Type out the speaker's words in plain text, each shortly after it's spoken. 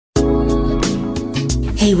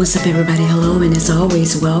Hey, what's up, everybody? Hello, and as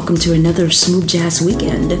always, welcome to another Smooth Jazz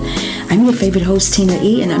Weekend. I'm your favorite host, Tina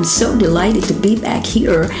E., and I'm so delighted to be back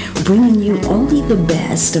here bringing you only the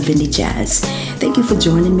best of indie jazz. Thank you for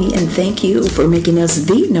joining me, and thank you for making us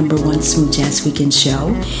the #1 Smooth Jazz Weekend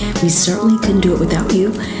show. We certainly couldn't do it without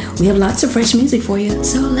you. We have lots of fresh music for you,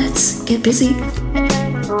 so let's get busy.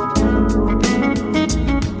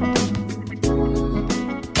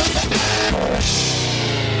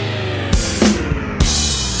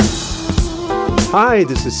 Hi,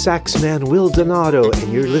 this is Saxman Will Donato,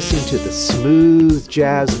 and you're listening to the Smooth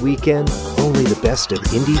Jazz Weekend, only the best of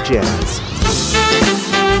indie jazz.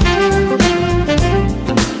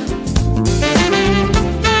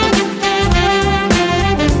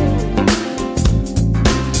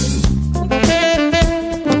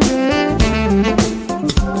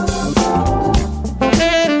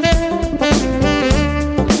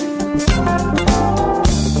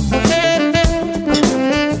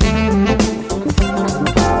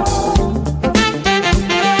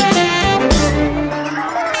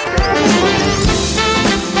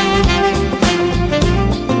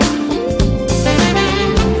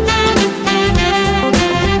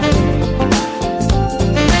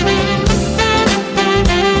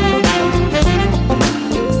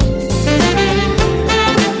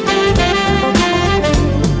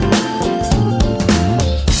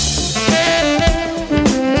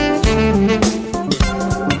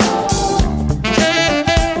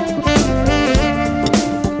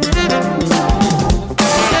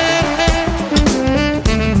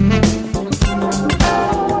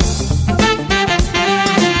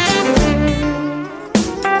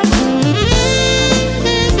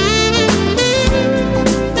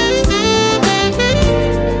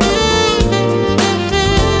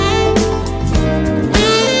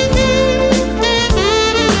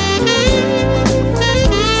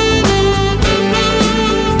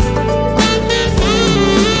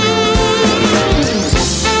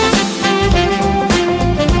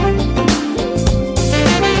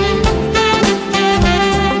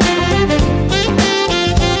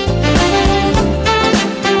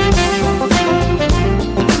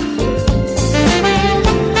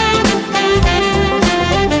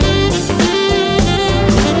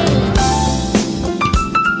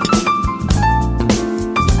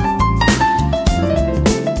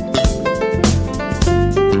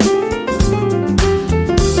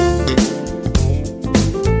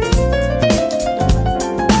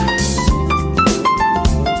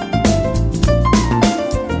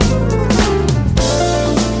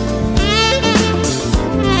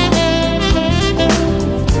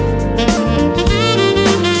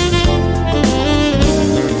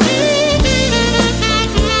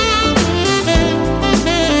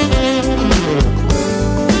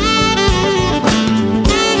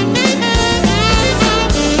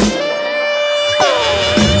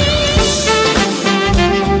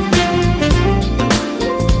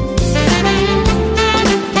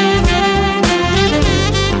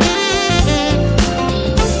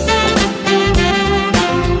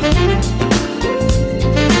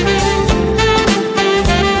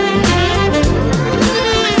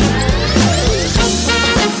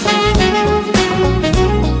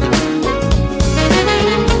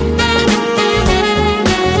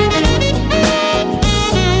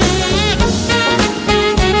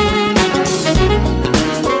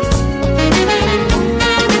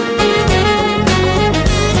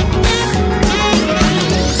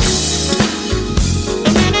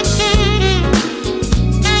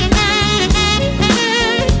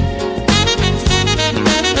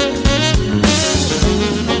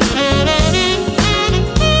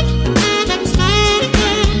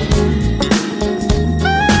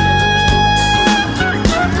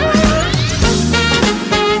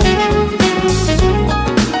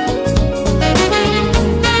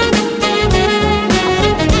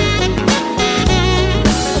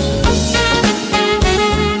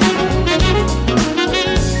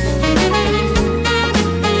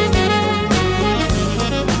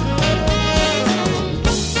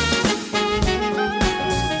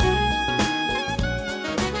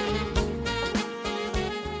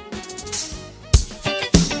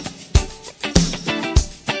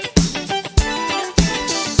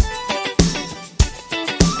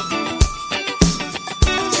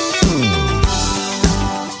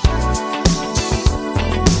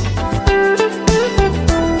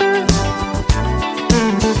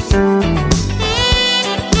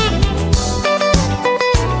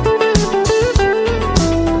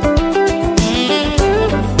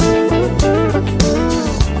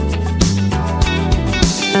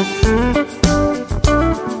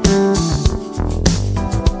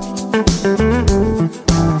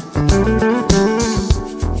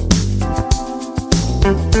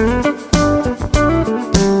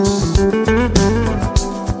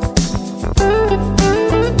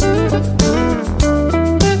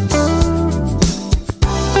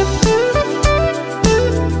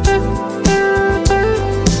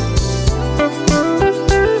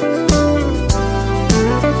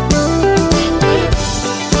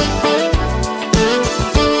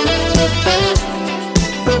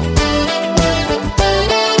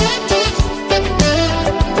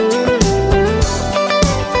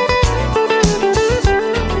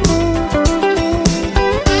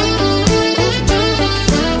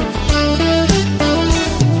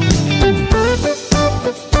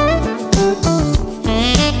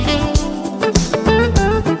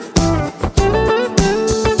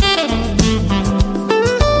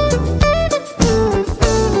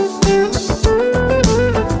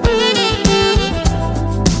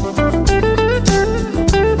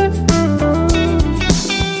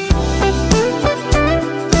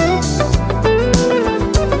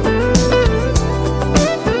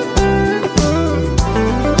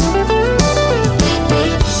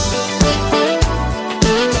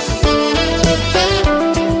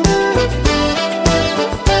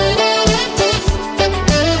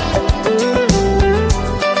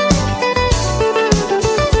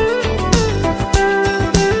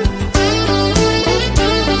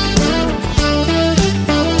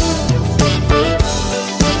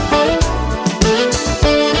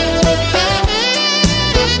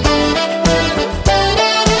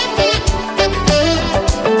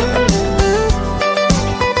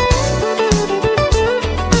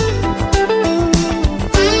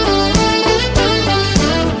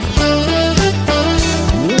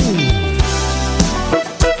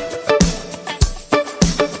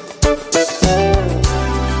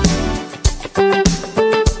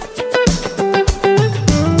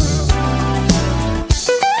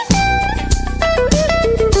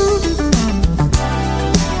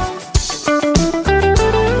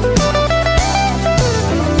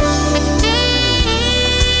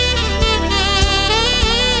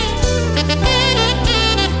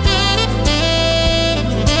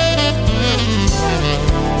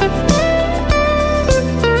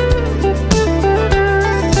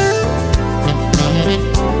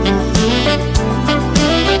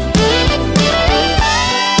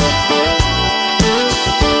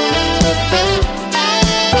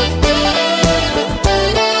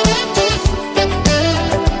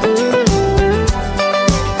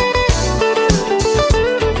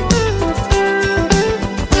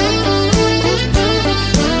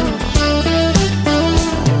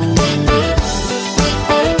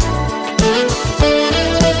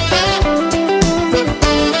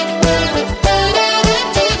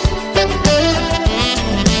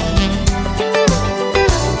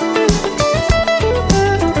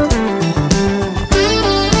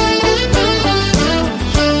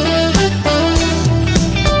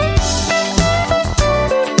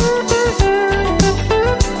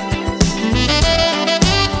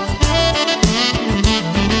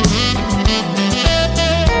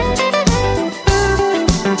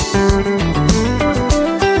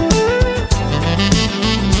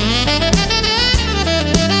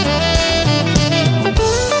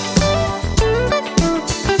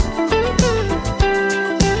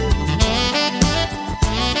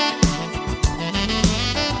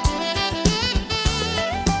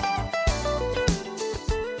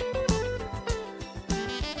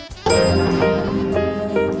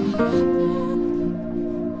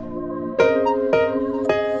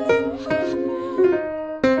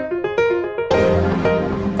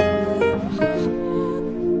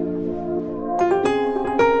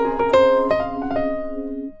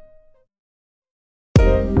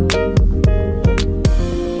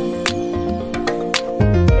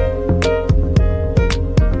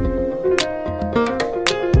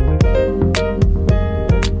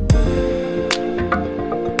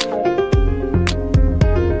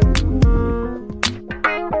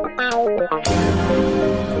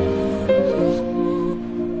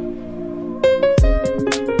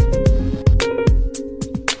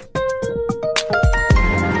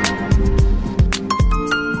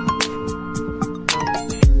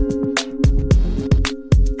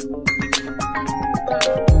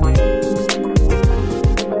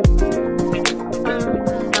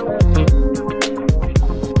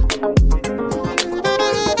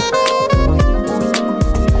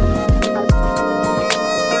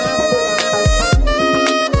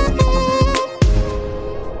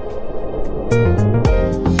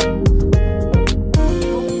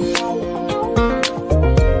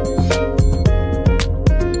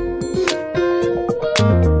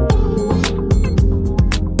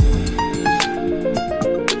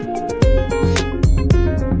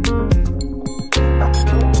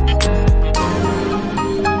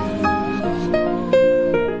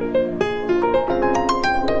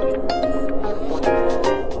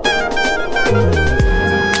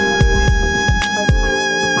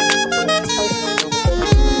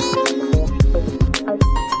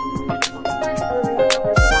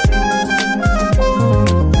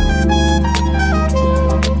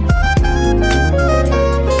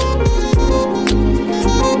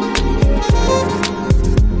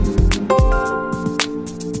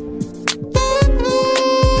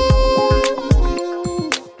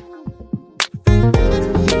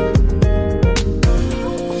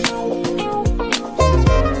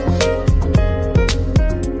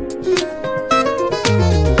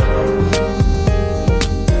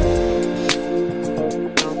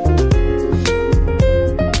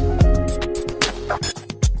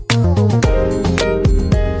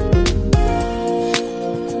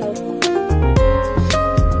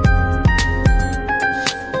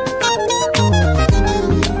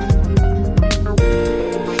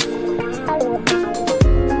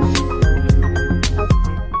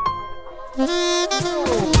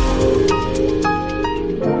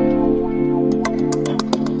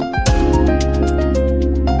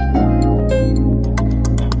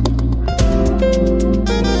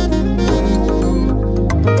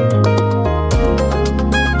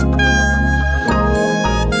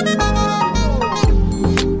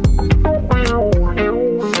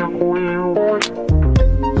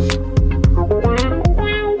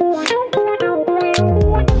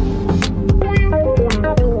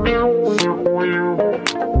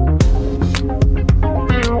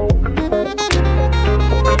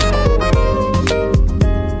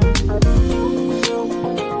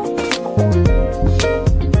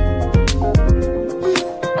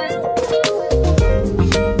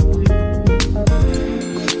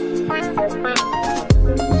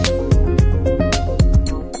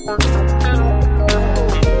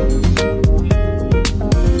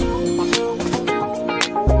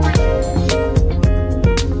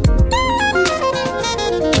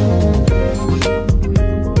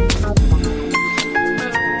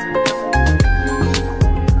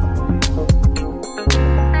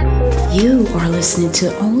 You are listening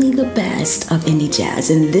to only the best of indie jazz,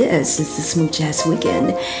 and this is the Smooth Jazz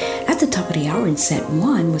Weekend. At the top of the hour in set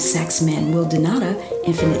 1 was saxman Will Donata,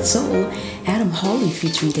 Infinite Soul, Adam Hawley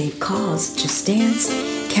featuring Dave Koz, Just Dance,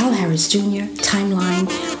 Cal Harris Jr., Timeline.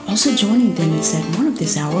 Also joining them in set 1 of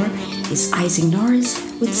this hour is Isaac Norris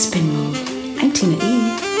with Spin Mode. I'm Tina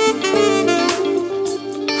E.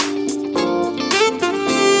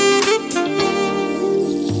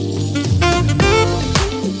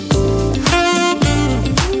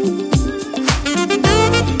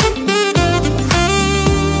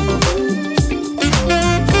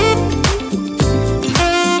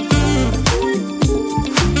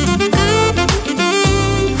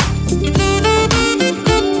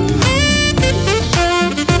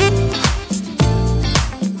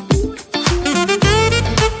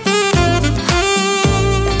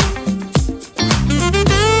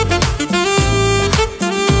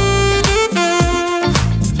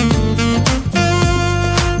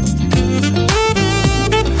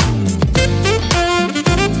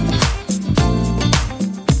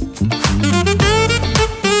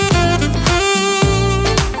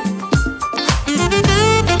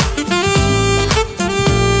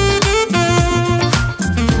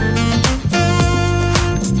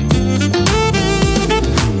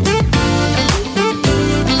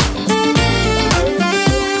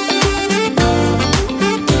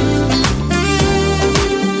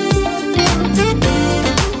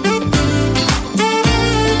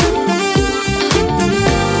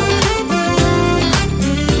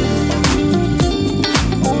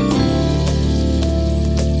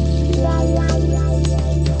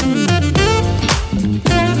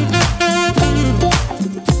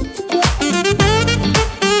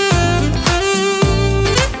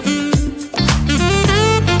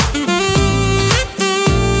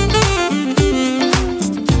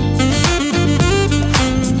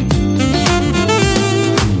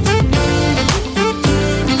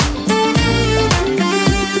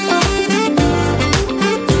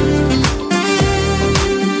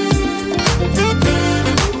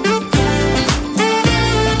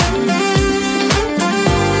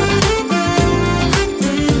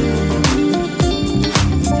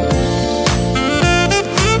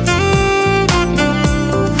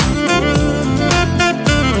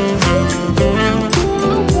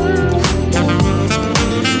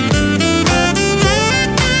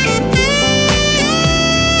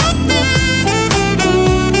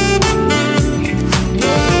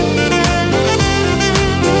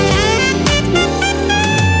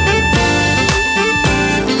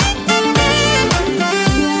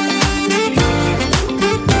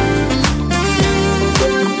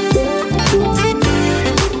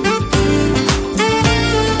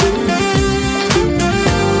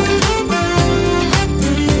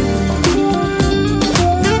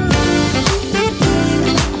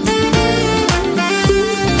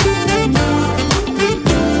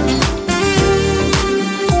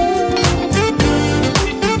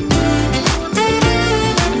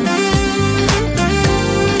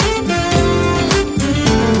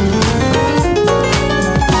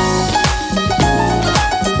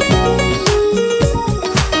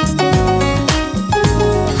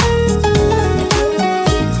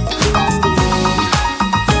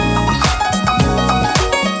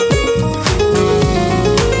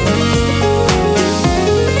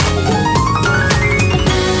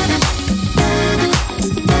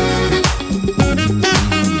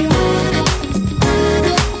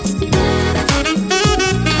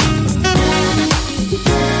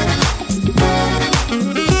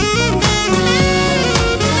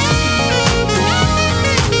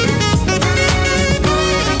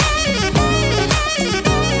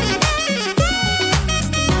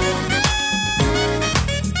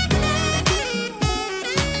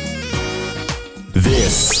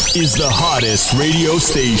 This is the hottest radio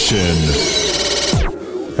station.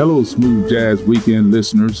 Hello, Smooth Jazz Weekend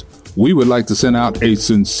listeners. We would like to send out a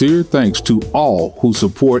sincere thanks to all who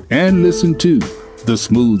support and listen to the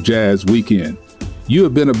Smooth Jazz Weekend. You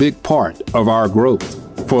have been a big part of our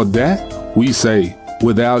growth. For that, we say,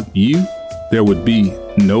 without you, there would be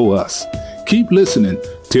no us. Keep listening.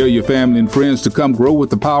 Tell your family and friends to come grow with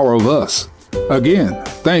the power of us. Again,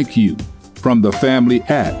 thank you from the family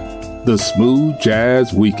at the Smooth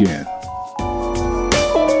Jazz Weekend.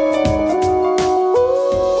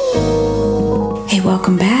 Hey,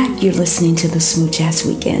 welcome back. You're listening to the Smooth Jazz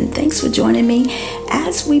Weekend. Thanks for joining me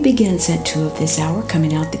as we begin set 2 of this hour.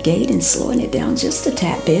 Coming out the gate and slowing it down just a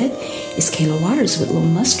tad bit is Kayla Waters with Little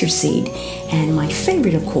Mustard Seed. And my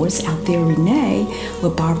favorite, of course, out there, Renee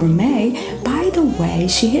with Barbara May. By the way,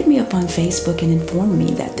 she hit me up on Facebook and informed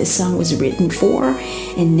me that this song was written for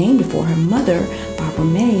and named for her mother, Barbara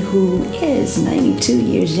May, who is 92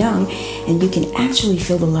 years young. And you can actually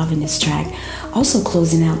feel the love in this track. Also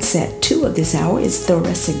closing out set 2 of this hour is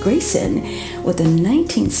Theresa Grayson with a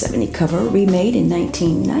 1970 cover remade in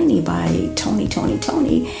 1990 by Tony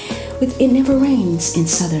with It Never Rains in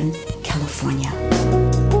Southern California.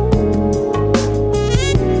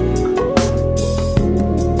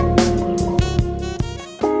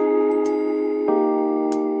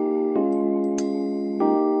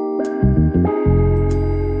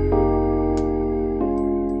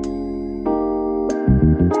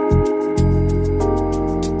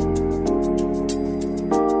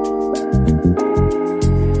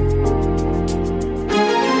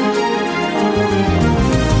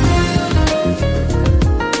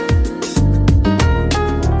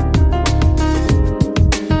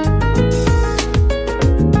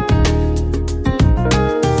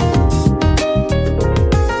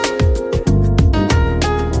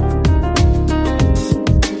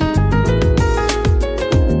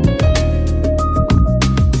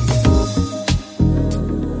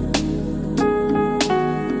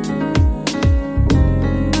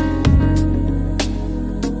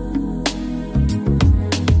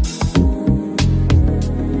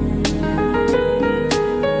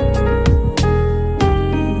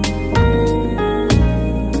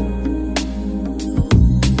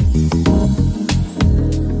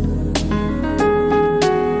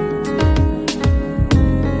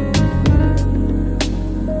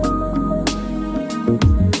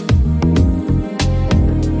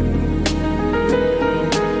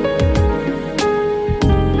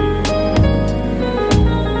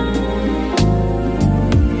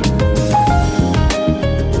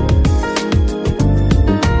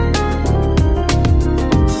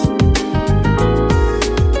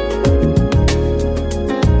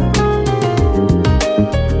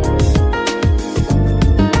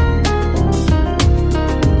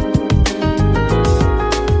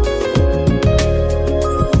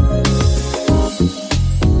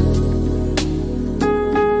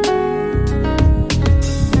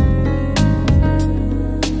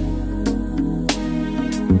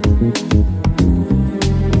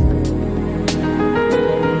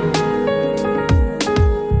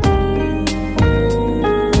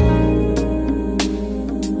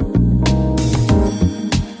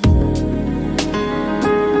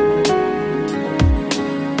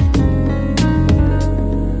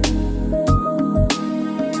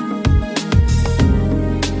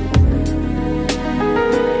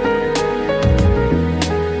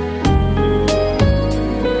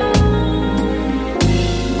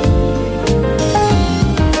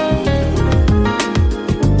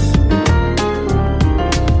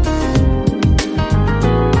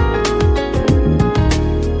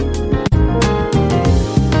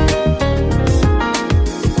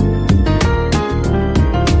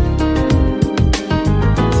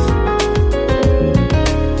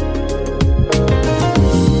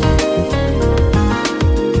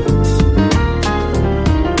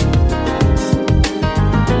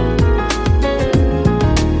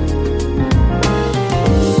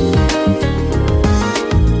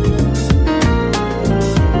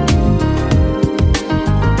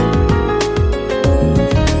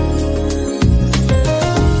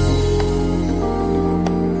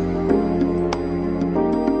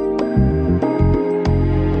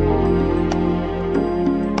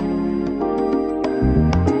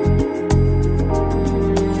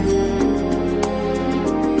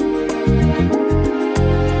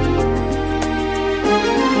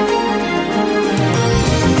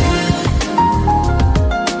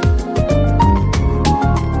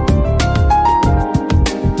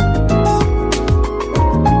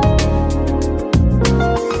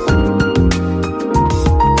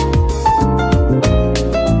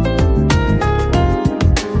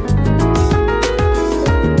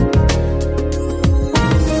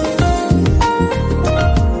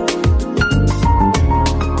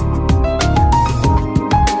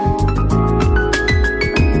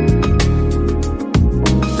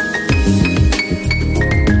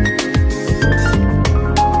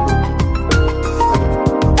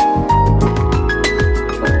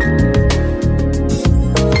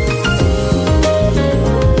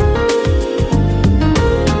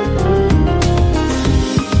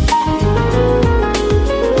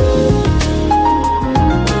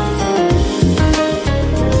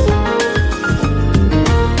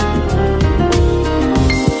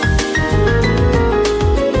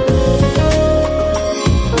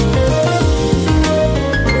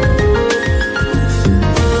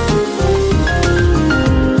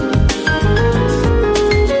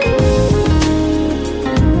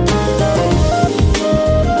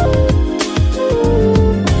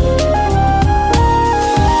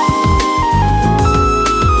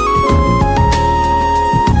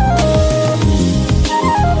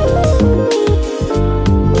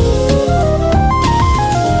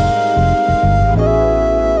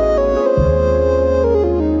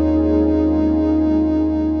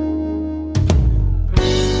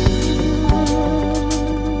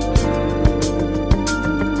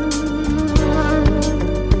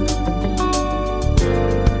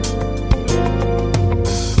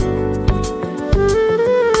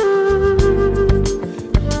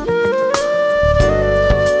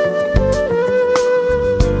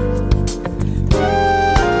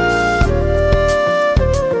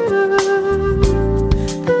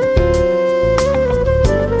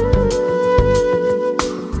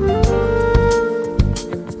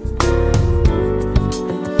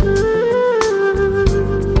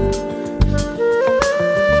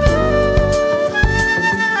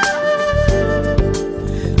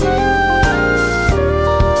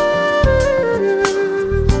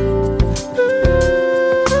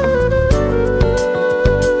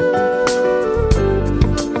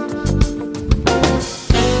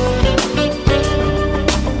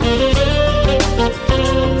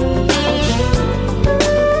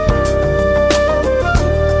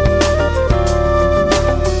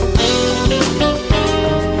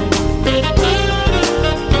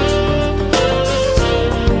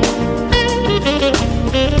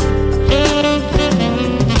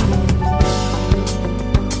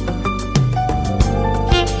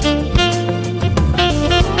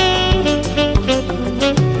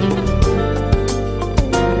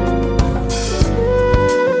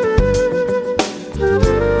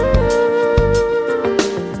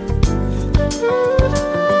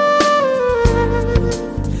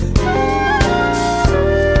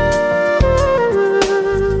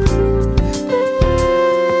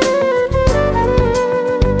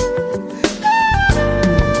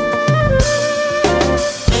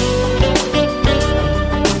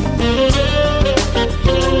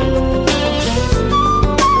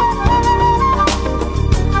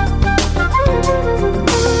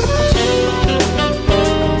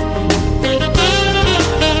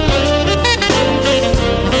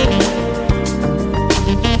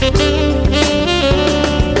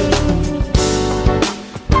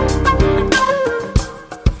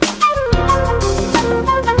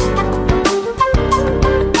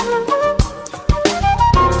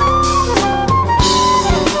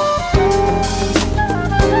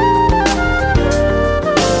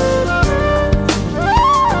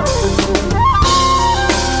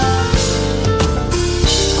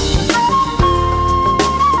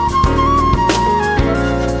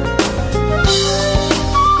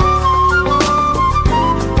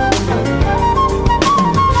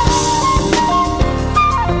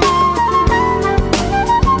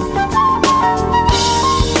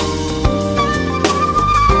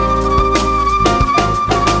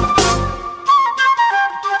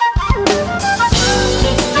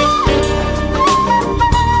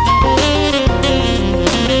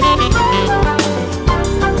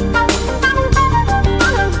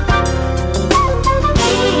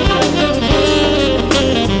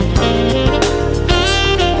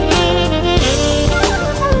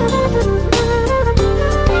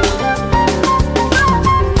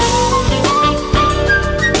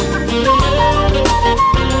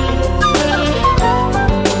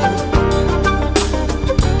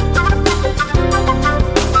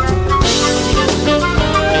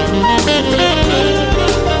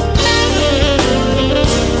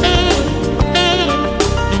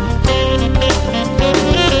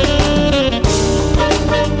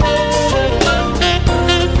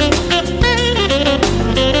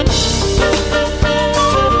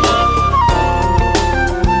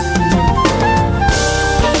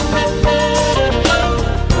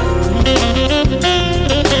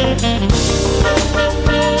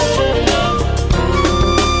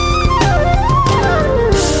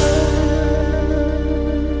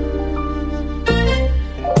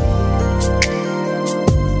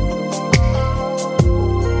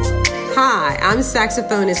 I'm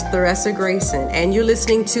saxophonist Theresa Grayson, and you're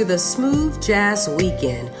listening to the Smooth Jazz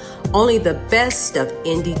Weekend, only the best of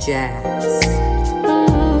indie jazz.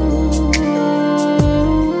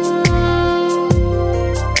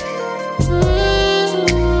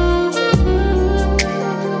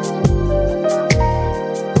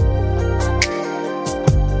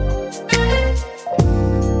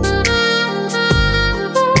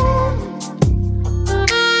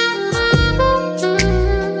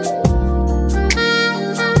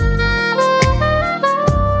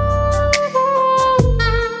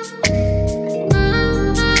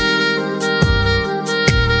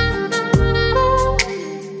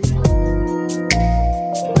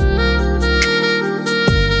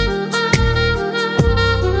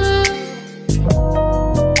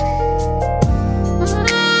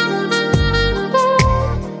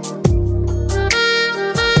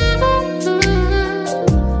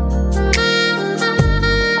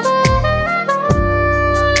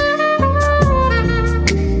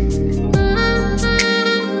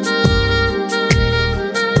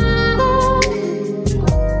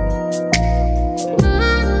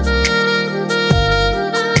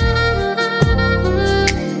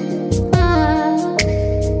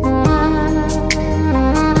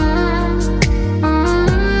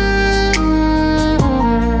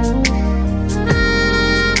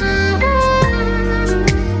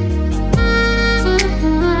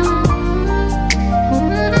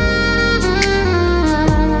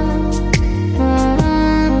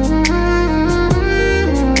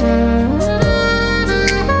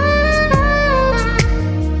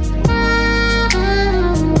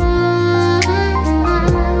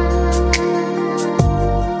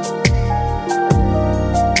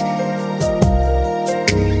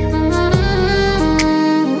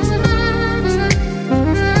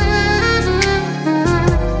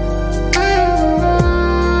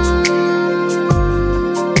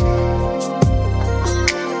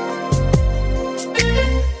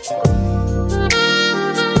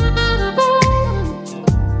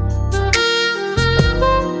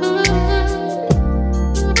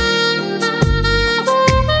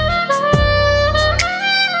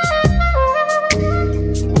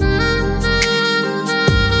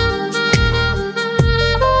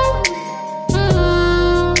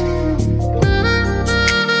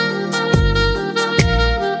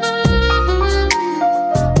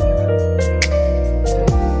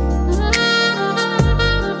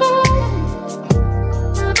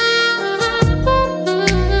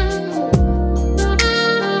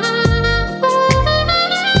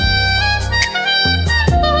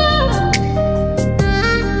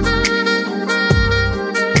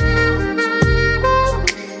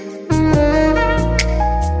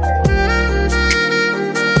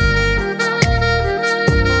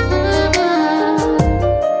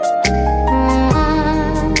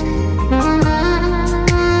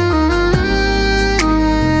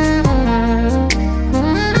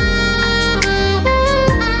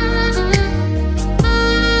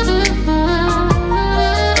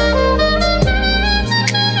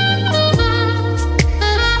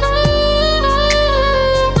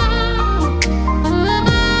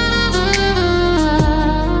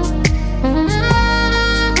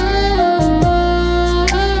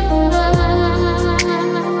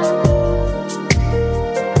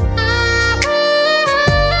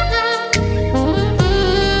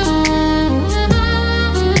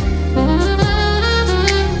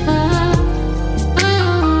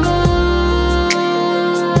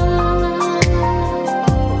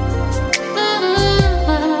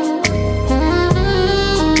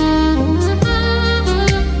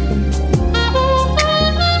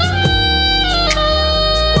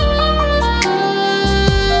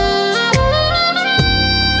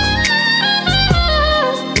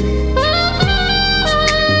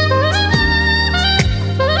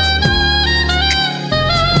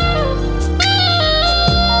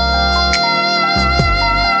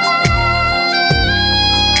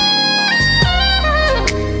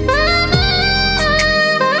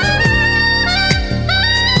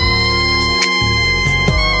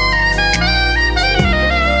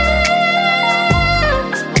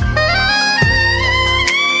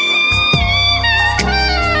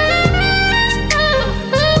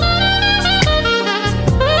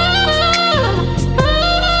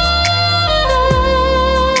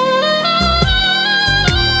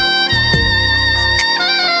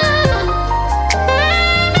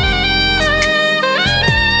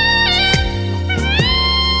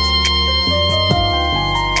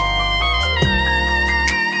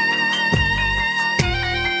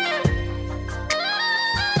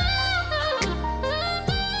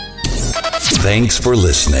 Thanks for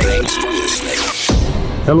listening.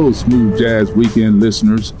 Hello, Smooth Jazz Weekend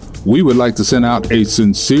listeners. We would like to send out a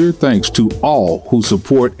sincere thanks to all who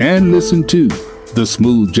support and listen to the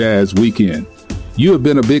Smooth Jazz Weekend. You have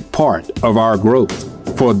been a big part of our growth.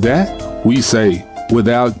 For that, we say,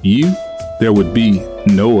 without you, there would be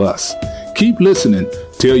no us. Keep listening.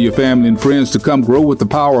 Tell your family and friends to come grow with the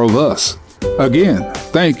power of us. Again,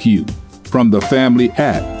 thank you from the family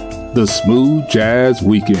at the Smooth Jazz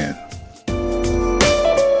Weekend.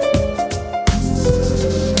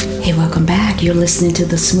 Hey, welcome back. You're listening to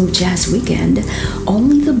the Smooth Jazz Weekend,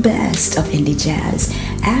 only the best of indie jazz.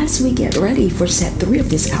 As we get ready for set 3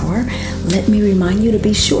 of this hour, let me remind you to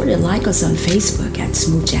be sure to like us on Facebook at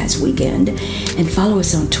Smooth Jazz Weekend and follow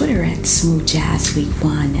us on Twitter at Smooth Jazz Week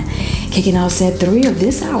 1. Kicking off set 3 of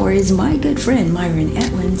this hour is my good friend Myron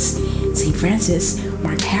Edwins, St. Francis,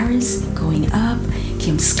 Mark Harris, Going Up,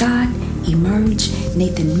 Kim Scott, Emerge,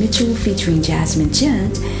 Nathan Mitchell featuring Jasmine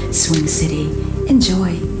Gent, Swing City.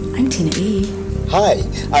 Enjoy. I'm Tina E. Hi,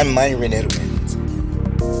 I'm Myron Edwins.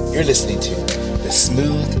 You're listening to the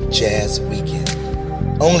Smooth Jazz Weekend,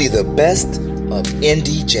 only the best of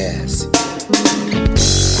indie jazz.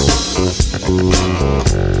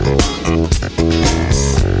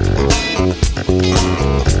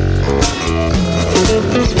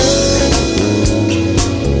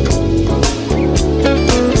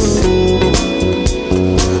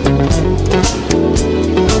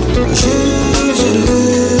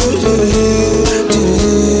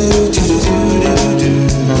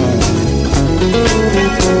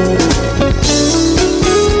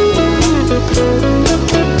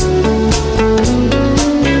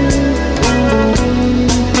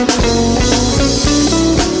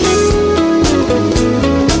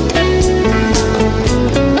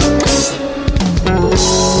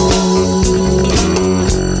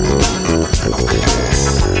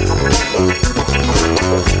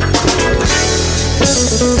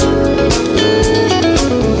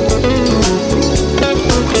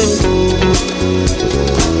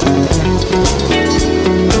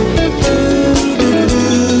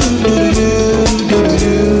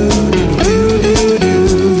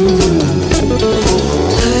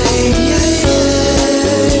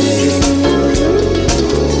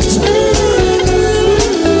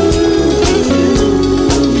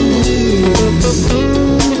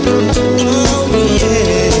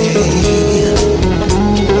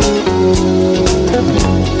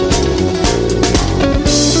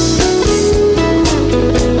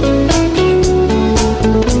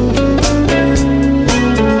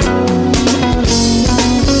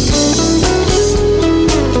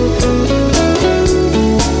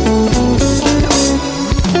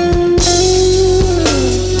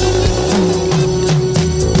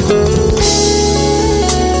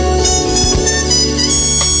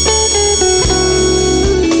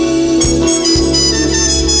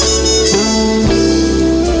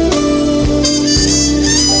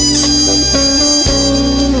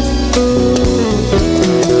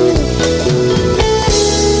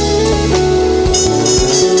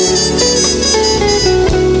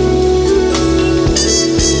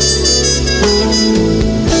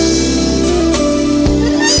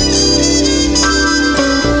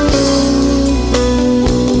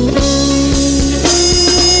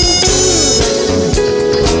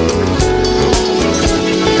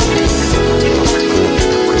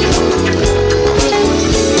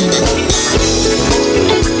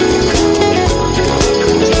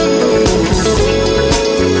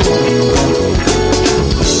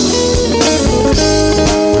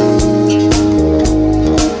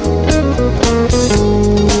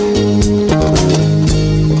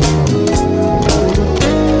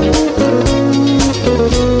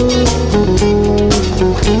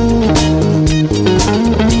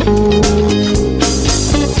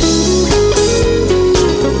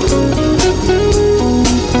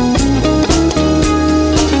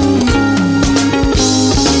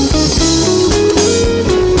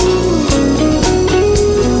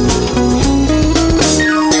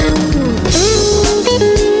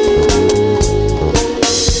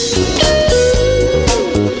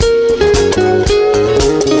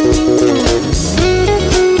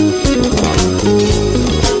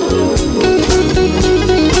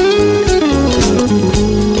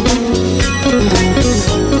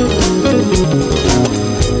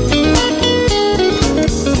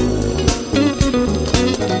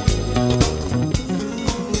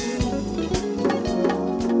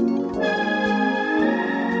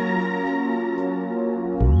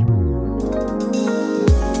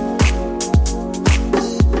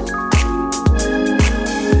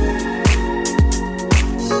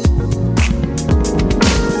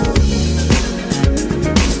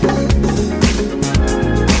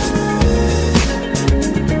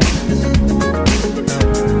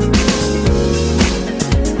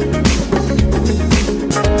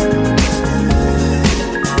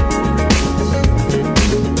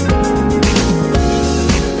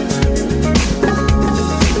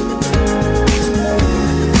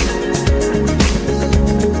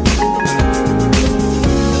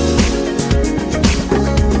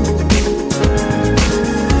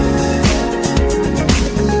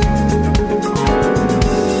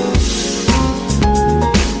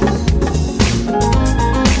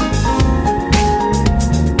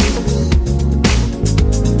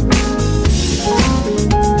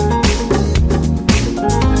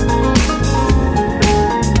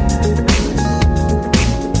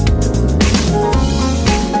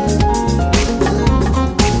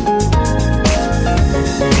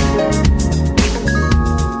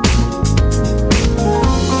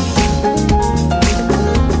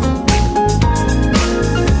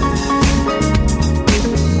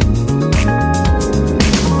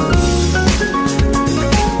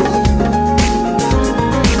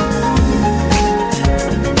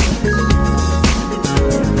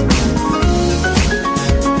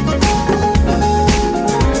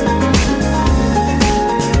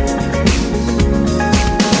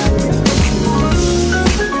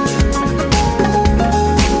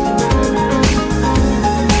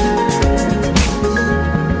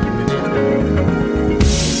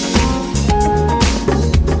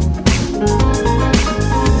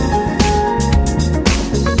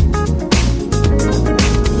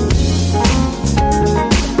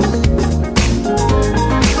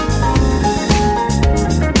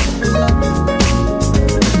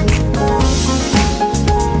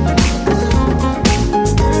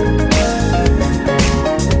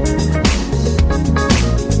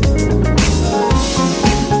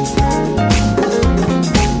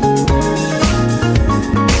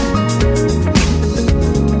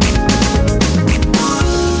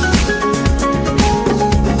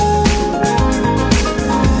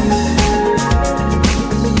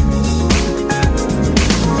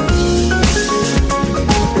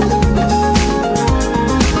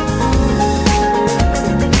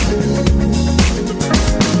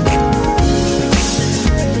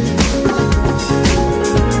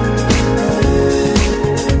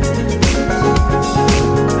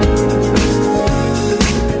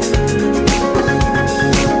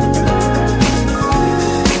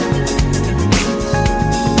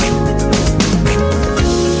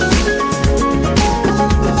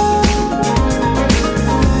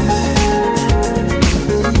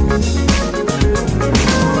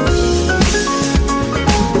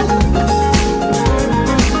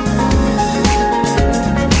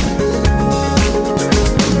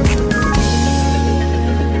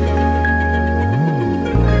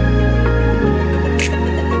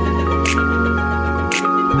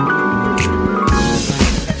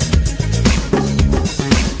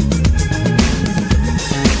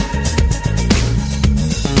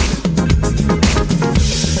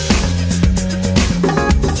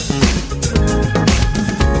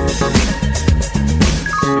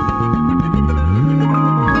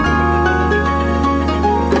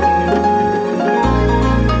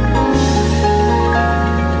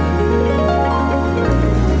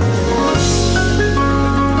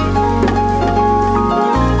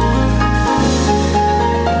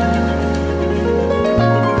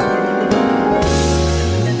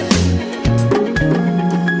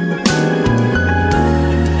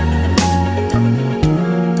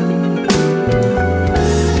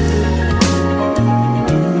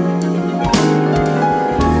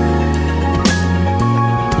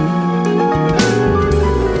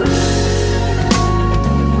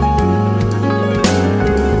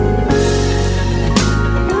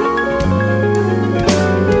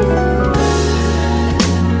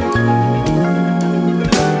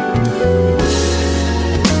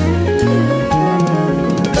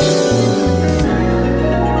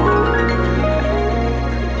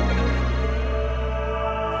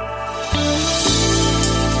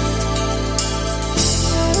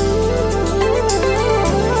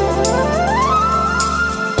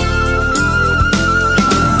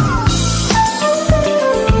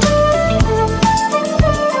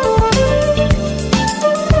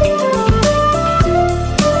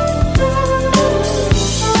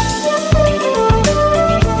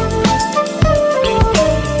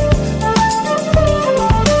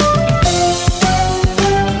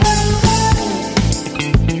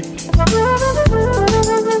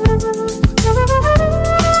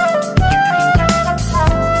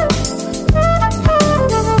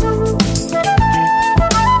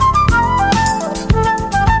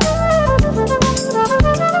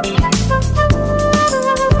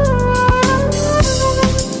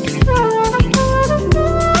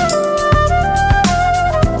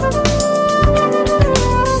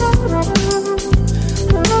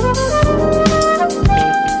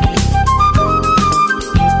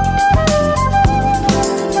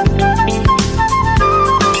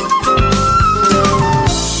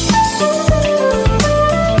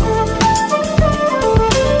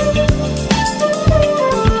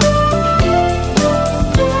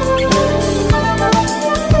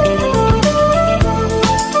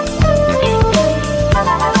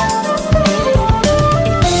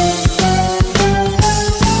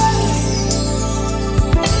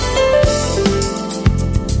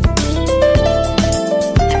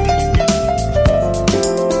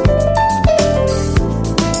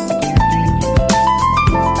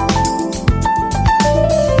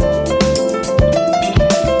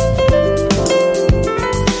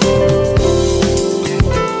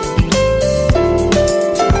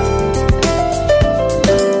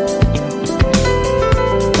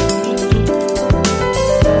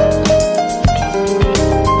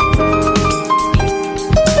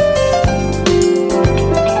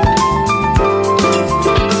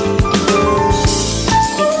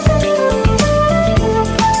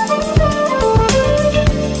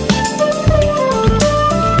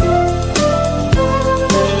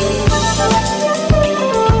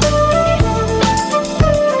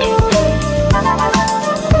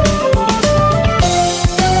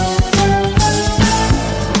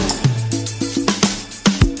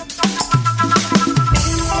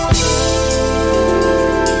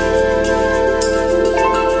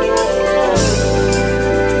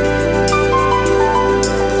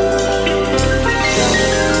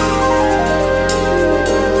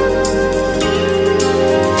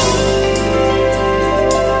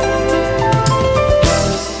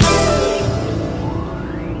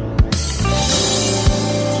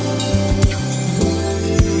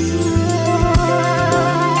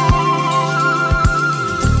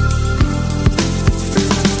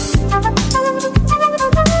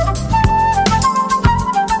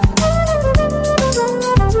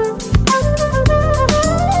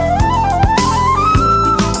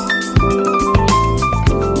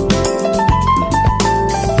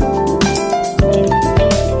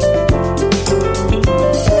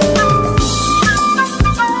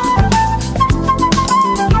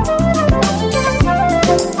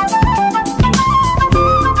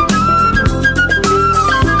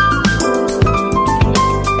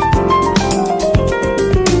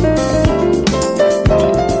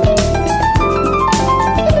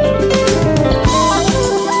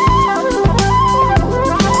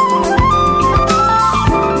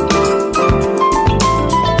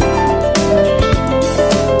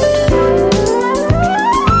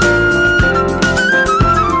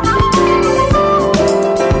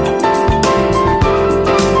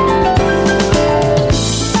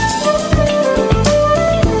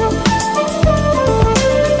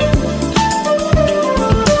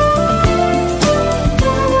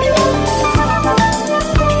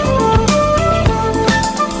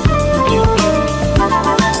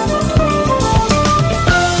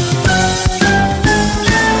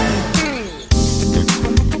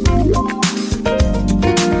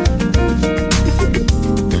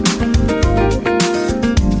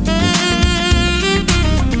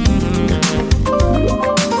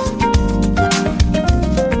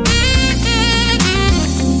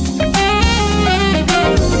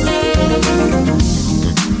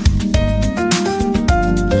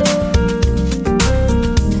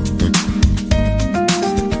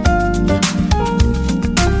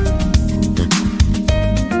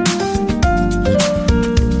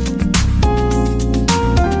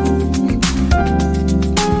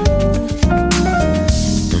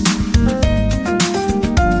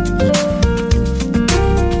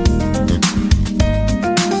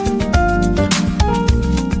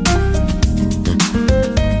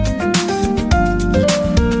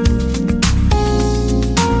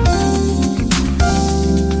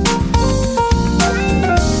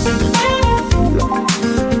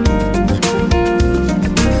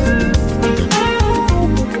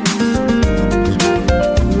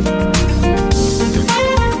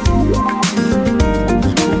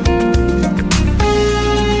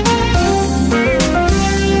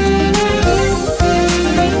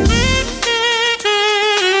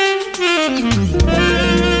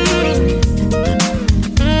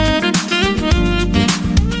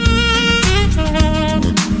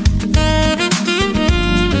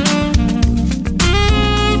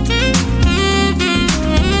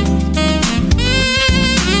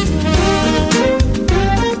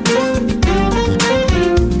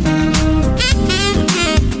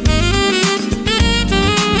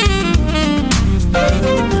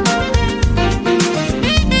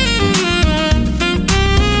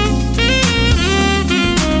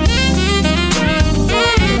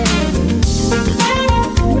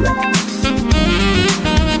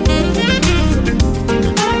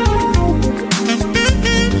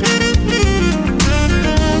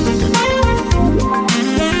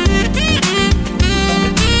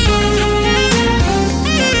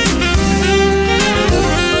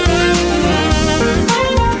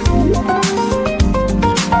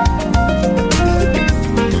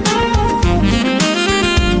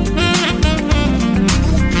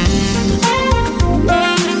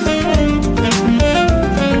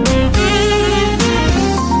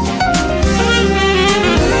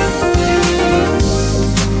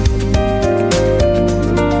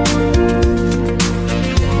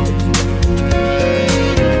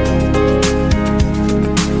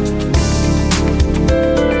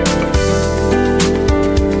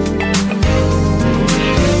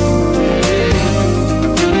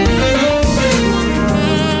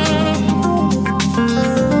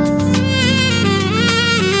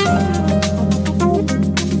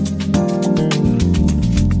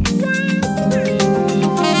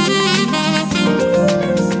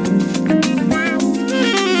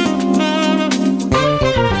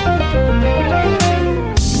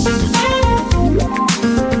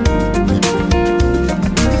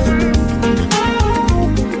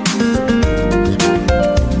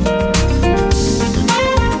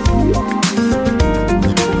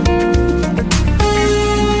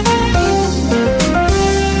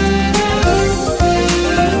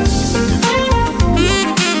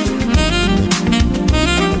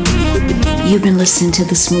 You've been listening to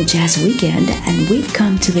the Smooth Jazz Weekend, and we've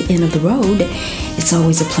come to the end of the road. It's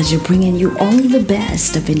always a pleasure bringing you only the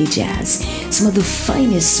best of indie jazz, some of the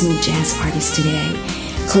finest smooth jazz artists today.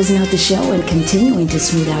 Closing out the show and continuing to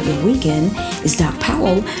smooth out your weekend is Doc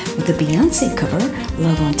Powell with the Beyonce cover,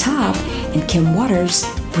 Love on Top, and Kim Waters,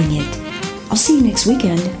 Bring It. I'll see you next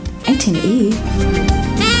weekend. I'm Tina E.